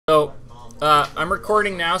I'm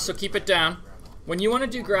recording now, so keep it down. When you want to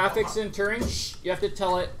do graphics in Turing, you have to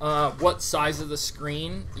tell it what size of the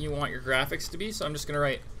screen you want your graphics to be. So I'm just going to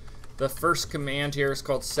write the first command here is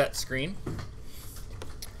called set screen.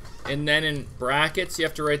 And then in brackets, you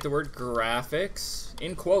have to write the word graphics,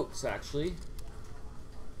 in quotes actually.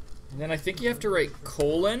 And then I think you have to write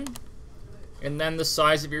colon, and then the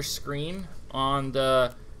size of your screen on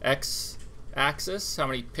the x-axis, how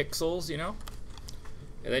many pixels, you know.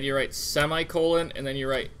 And then you write semicolon, and then you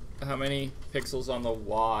write how many pixels on the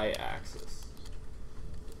y-axis.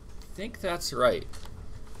 I think that's right.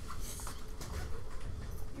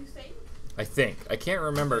 You think? I think. I can't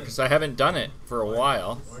remember because I haven't done it for a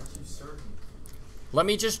while. Let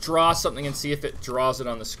me just draw something and see if it draws it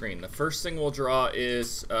on the screen. The first thing we'll draw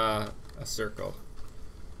is a circle.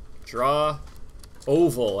 Draw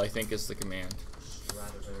oval, I think is the command.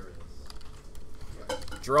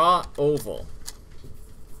 Draw oval.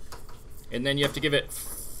 And then you have to give it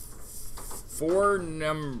four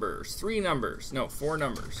numbers. 5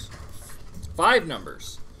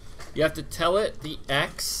 numbers. You have to tell it the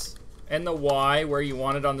X and the Y where you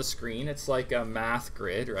want it on the screen. It's like a math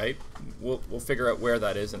grid, right? We'll figure out where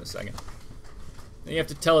that is in a second. Then you have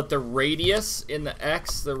to tell it the radius in the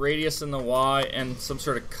X, the radius in the Y, and some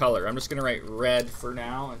sort of color. I'm just going to write red for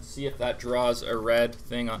now and see if that draws a red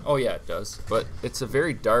thing on. Oh yeah, it does. But it's a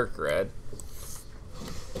very dark red.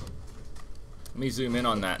 Let me zoom in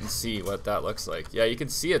on that and see what that looks like. Yeah, you can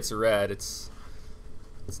see it's red. It's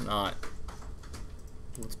not.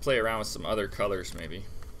 Let's play around with some other colors maybe.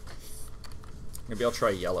 Maybe I'll try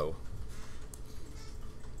yellow.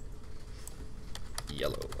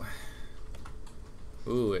 Yellow.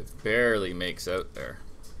 Ooh, it barely makes out there.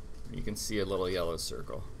 You can see a little yellow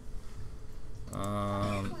circle.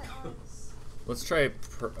 Let's try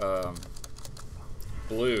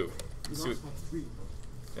blue.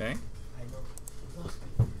 Okay.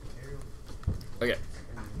 Okay.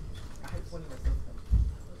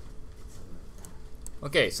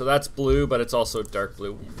 Okay, so that's blue, but it's also dark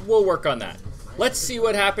blue. We'll work on that. Let's see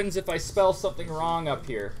what happens if I spell something wrong up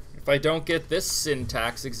here. If I don't get this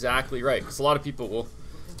syntax exactly right, because a lot of people will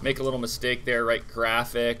make a little mistake there, write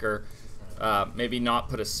graphic, or maybe not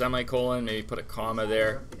put a semicolon, maybe put a comma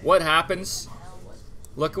there. What happens?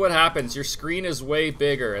 Look what happens. Your screen is way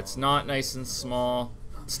bigger. It's not nice and small.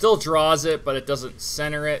 It still draws it, but it doesn't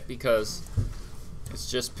center it because it's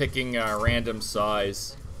just picking a random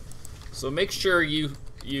size. So make sure you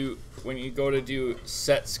when you go to do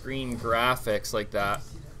set screen graphics like that,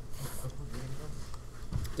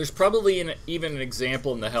 there's probably even an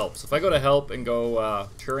example in the help. So if I go to help and go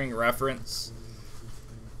Turing reference,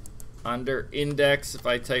 under index, if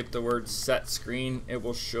I type the word set screen, it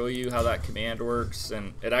will show you how that command works,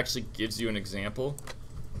 and it actually gives you an example.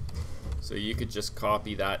 So you could just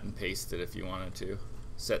copy that and paste it if you wanted to.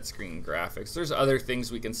 Set screen graphics. There's other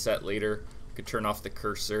things we can set later. We could turn off the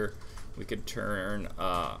cursor. We could turn,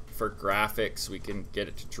 for graphics, we can get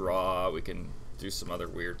it to draw. We can do some other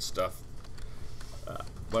weird stuff.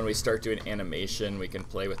 When we start doing animation, we can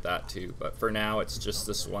play with that too. But for now, it's just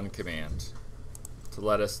this one command to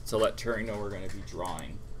let Turing know we're going to be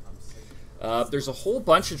drawing. There's a whole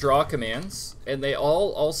bunch of draw commands, and they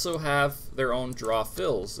all also have their own draw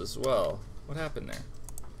fills as well. What happened there?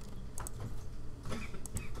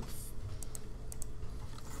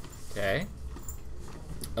 Okay.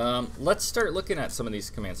 Let's start looking at some of these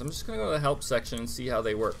commands. I'm just going to go to the help section and see how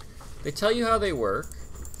they work. They tell you how they work,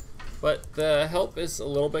 but the help is a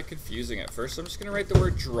little bit confusing at first. So I'm just going to write the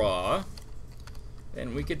word draw,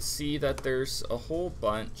 and we could see that there's a whole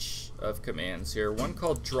bunch of commands here. One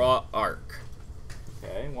called draw arc,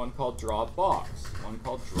 okay, one called draw box, one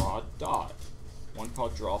called draw dot, one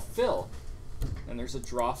called draw fill, and there's a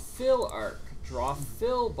draw fill arc, draw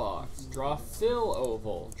fill box, draw fill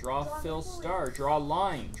oval, draw fill star, draw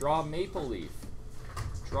line, draw maple leaf,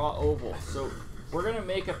 draw oval. So we're going to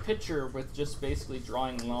make a picture with just basically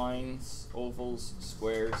drawing lines, ovals,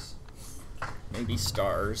 squares, maybe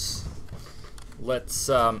stars. Let's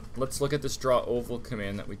look at this draw oval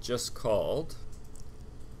command that we just called,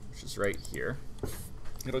 which is right here.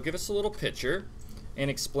 It'll give us a little picture and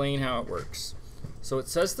explain how it works. So it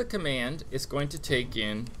says the command is going to take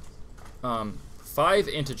in 5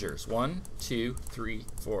 integers, 1, 2, 3,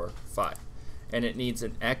 4, 5. And it needs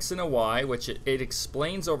an X and a Y, which it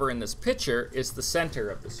explains over in this picture is the center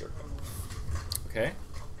of the circle. Okay?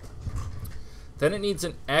 Then it needs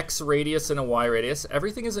an X radius and a Y radius.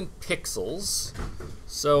 Everything is in pixels.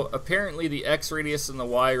 So apparently the X radius and the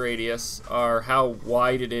Y radius are how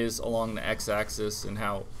wide it is along the X axis and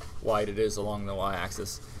how wide it is along the Y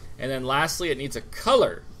axis. And then lastly, it needs a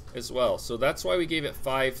color. as well. So that's why we gave it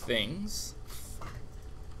 5 things.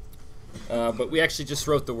 But we actually just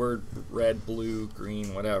wrote the word red, blue,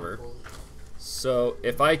 green, whatever. So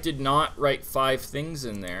if I did not write 5 things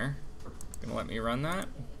in there, gonna let me run that?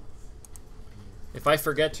 If I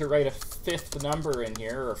forget to write a 5th number in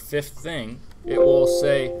here, or 5th thing, it will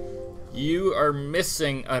say, you are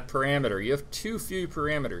missing a parameter. You have too few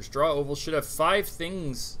parameters. Draw oval should have 5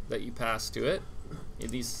 things that you pass to it.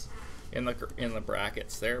 These in the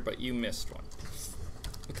brackets there, but you missed one.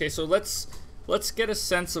 Okay, so let's get a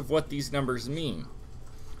sense of what these numbers mean.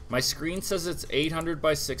 My screen says it's 800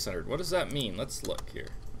 by 600. What does that mean? Let's look here.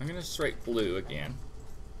 I'm gonna just write blue again.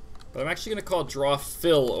 But I'm actually gonna call draw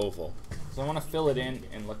fill oval. So I wanna fill it in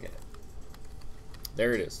and look at it.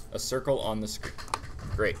 There it is, a circle on the screen.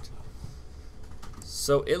 Great.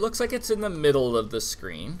 So it looks like it's in the middle of the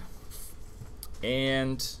screen.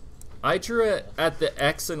 And I drew it at the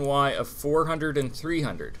X and Y of 400 and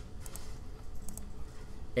 300.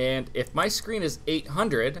 And if my screen is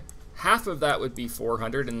 800, half of that would be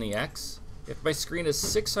 400 in the X. If my screen is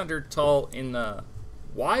 600 tall in the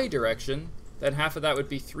Y direction, then half of that would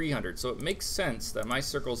be 300. So it makes sense that my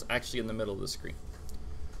circle is actually in the middle of the screen.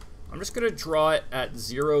 I'm just going to draw it at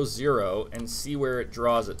 0, 0 and see where it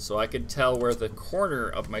draws it so I can tell where the corner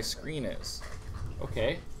of my screen is.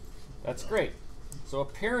 Okay, that's great. So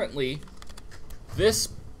apparently this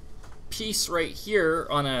piece right here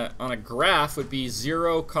on a graph would be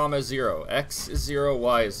 0, 0. X is 0,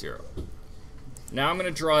 Y is 0. Now I'm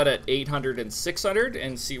going to draw it at 800 and 600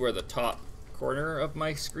 and see where the top corner of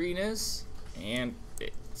my screen is. And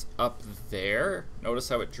it's up there. Notice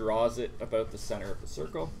how it draws it about the center of the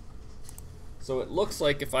circle. So it looks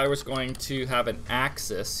like if I was going to have an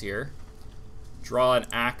axis here, draw an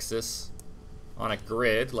axis on a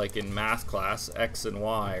grid like in math class, X and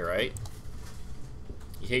Y, right?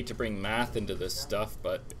 You hate to bring math into this stuff,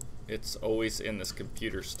 but it's always in this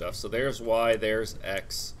computer stuff. So there's Y, there's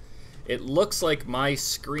X. It looks like my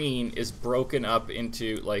screen is broken up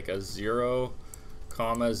into like a 0,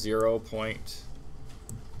 0 point,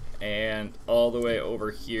 and all the way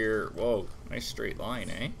over here, whoa, nice straight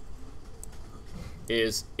line, eh?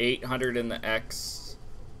 Is 800 in the X,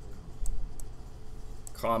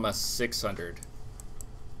 600.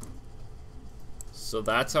 So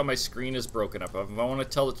that's how my screen is broken up. If I want to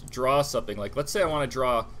tell it to draw something, like let's say I want to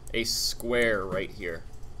draw a square right here,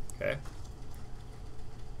 okay?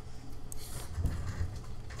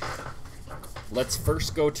 Let's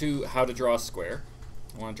first go to how to draw a square.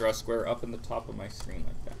 I want to draw a square up in the top of my screen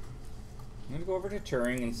like that. I'm going to go over to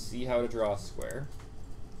Turing and see how to draw a square.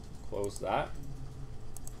 Close that.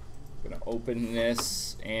 I'm going to open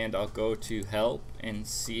this and I'll go to help and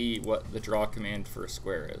see what the draw command for a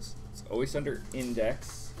square is. It's always under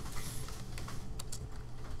index.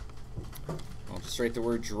 I'll just write the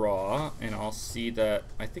word draw and I'll see that,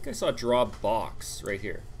 I think I saw draw box right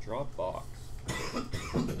here. Draw box.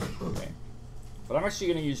 Okay. But I'm actually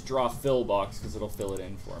going to use draw fill box because it'll fill it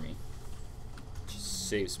in for me. Just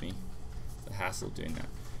saves me the hassle of doing that.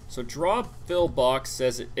 So draw fill box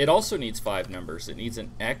says it also needs 5 numbers. It needs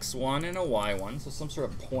an x1 and a y1, so some sort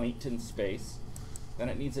of point in space. Then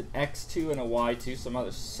it needs an x2 and a y2, some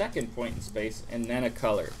other second point in space, and then a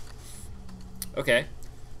color. Okay,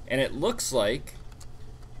 and it looks like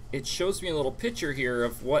it shows me a little picture here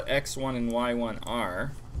of what x1 and y1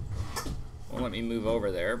 are. Won't let me move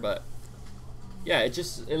over there, but yeah, it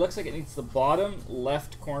looks like it needs the bottom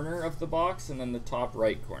left corner of the box and then the top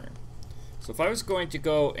right corner. So if I was going to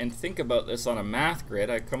go and think about this on a math grid,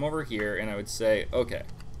 I'd come over here and I would say, okay,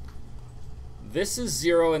 this is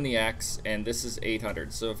 0 in the X and this is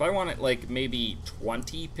 800. So if I want it like maybe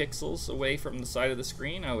 20 pixels away from the side of the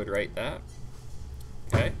screen, I would write that.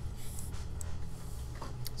 Okay.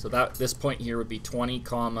 So this point here would be 20,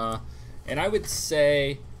 comma, and I would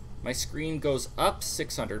say my screen goes up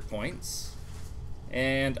 600 points.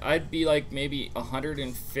 And I'd be like maybe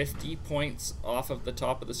 150 points off of the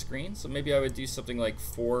top of the screen. So maybe I would do something like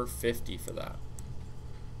 450 for that.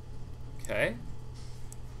 Okay.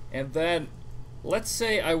 And then let's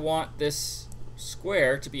say I want this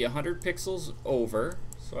square to be 100 pixels over.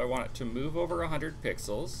 So I want it to move over 100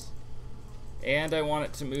 pixels. And I want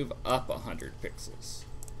it to move up 100 pixels.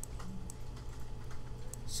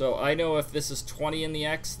 So I know if this is 20 in the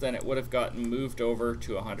X, then it would have gotten moved over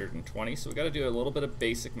to 120. So we got to do a little bit of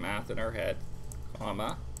basic math in our head,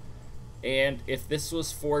 comma. And if this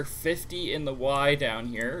was 450 in the Y down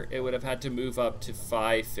here, it would have had to move up to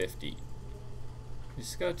 550. We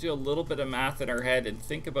just got to do a little bit of math in our head and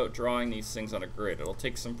think about drawing these things on a grid. It'll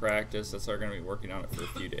take some practice. That's why we're going to be working on it for a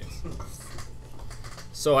few days.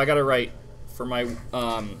 So I got to write for my,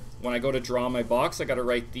 when I go to draw my box, I got to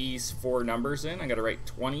write these 4 numbers in. I got to write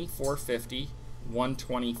 20, 450,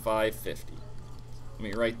 125, 50. Let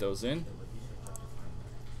me write those in.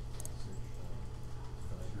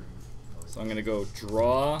 So I'm going to go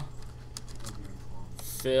draw,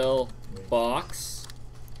 fill, box,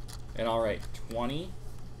 and I'll write 20,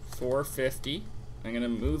 450. I'm going to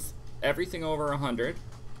move everything over 100,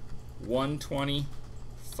 120,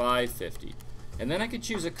 550. And then I could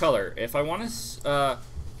choose a color. If I want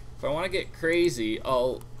to get crazy,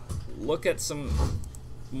 I'll look at some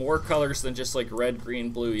more colors than just like red,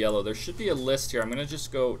 green, blue, yellow. There should be a list here. I'm going to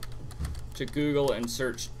just go to Google and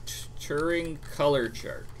search Turing color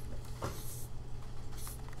chart.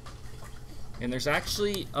 And there's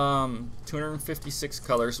actually 256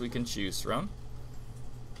 colors we can choose from.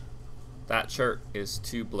 That chart is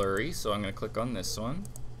too blurry, so I'm going to click on this one.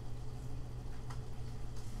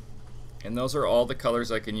 And those are all the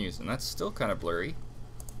colors I can use, and that's still kind of blurry.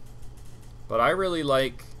 But I really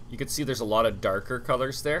like, you can see there's a lot of darker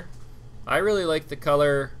colors there. I really like the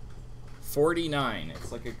color 49.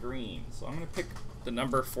 It's like a green. So I'm going to pick the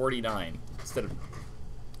number 49 instead of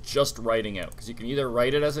just writing out, because you can either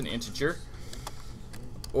write it as an integer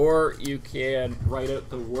or you can write out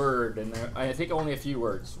the word, and I think only a few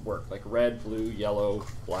words work, like red, blue, yellow,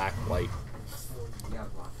 black, white.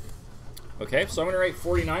 Okay, so I'm going to write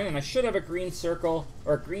 49, and I should have a green circle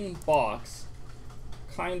or a green box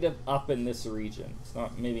kind of up in this region. It's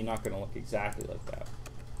not, maybe not going to look exactly like that.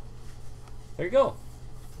 There you go.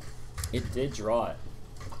 It did draw it.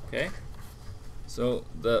 Okay, so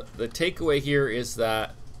the takeaway here is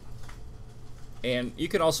that, and you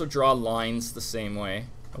can also draw lines the same way.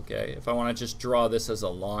 Okay, if I want to just draw this as a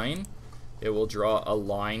line, it will draw a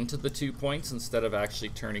line to the 2 points instead of actually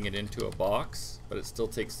turning it into a box, but it still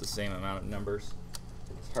takes the same amount of numbers.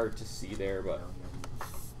 It's hard to see there, but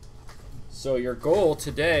so your goal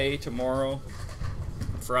today, tomorrow,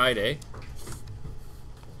 Friday,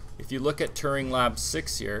 if you look at Turing Lab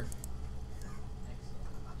 6 here,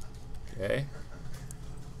 okay,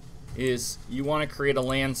 is you want to create a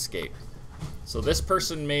landscape. So this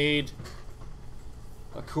person made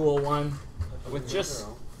a cool one with just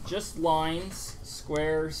lines,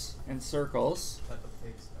 squares, and circles.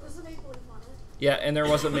 Was the maple leaf on it? Yeah, and there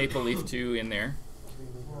was a maple leaf too in there.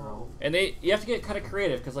 And you have to get kind of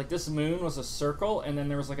creative, because like this moon was a circle, and then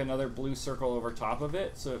there was like another blue circle over top of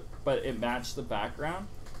it. So, but it matched the background.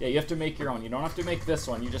 Yeah, you have to make your own. You don't have to make this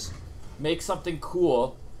one. You just make something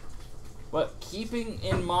cool. But keeping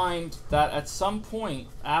in mind that at some point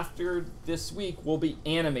after this week, we'll be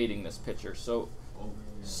animating this picture. So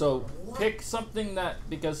pick something that,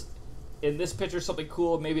 because in this picture, something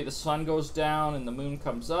cool, maybe the sun goes down and the moon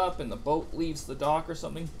comes up and the boat leaves the dock or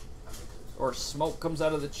something. Or smoke comes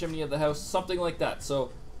out of the chimney of the house, something like that.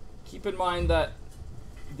 So keep in mind that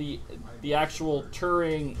the actual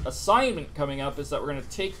Turing assignment coming up is that we're going to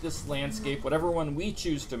take this landscape, whatever one we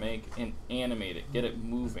choose to make, and animate it, get it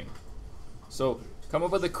moving. So come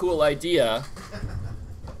up with a cool idea,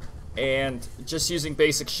 and just using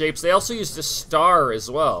basic shapes. They also used a star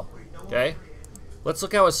as well. Okay, let's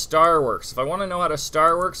look how a star works. If I want to know how a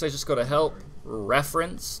star works, I just go to Help,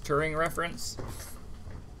 Reference, Turing Reference.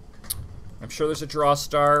 I'm sure there's a draw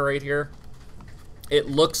star right here. It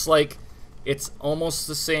looks like it's almost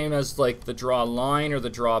the same as like the draw line or the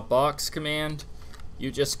draw box command. You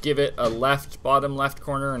just give it a left, bottom left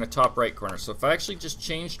corner and a top right corner. So if I actually just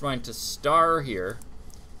changed mine to star here,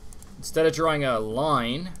 instead of drawing a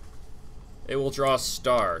line, it will draw a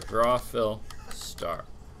star. Draw, fill, star.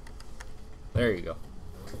 There you go.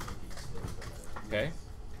 Okay.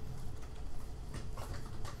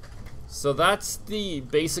 So that's the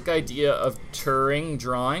basic idea of Turing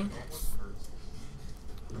drawing.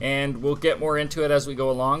 And we'll get more into it as we go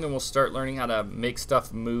along, and we'll start learning how to make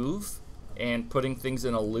stuff move and putting things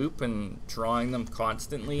in a loop and drawing them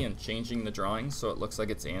constantly and changing the drawings so it looks like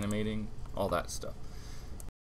it's animating, all that stuff.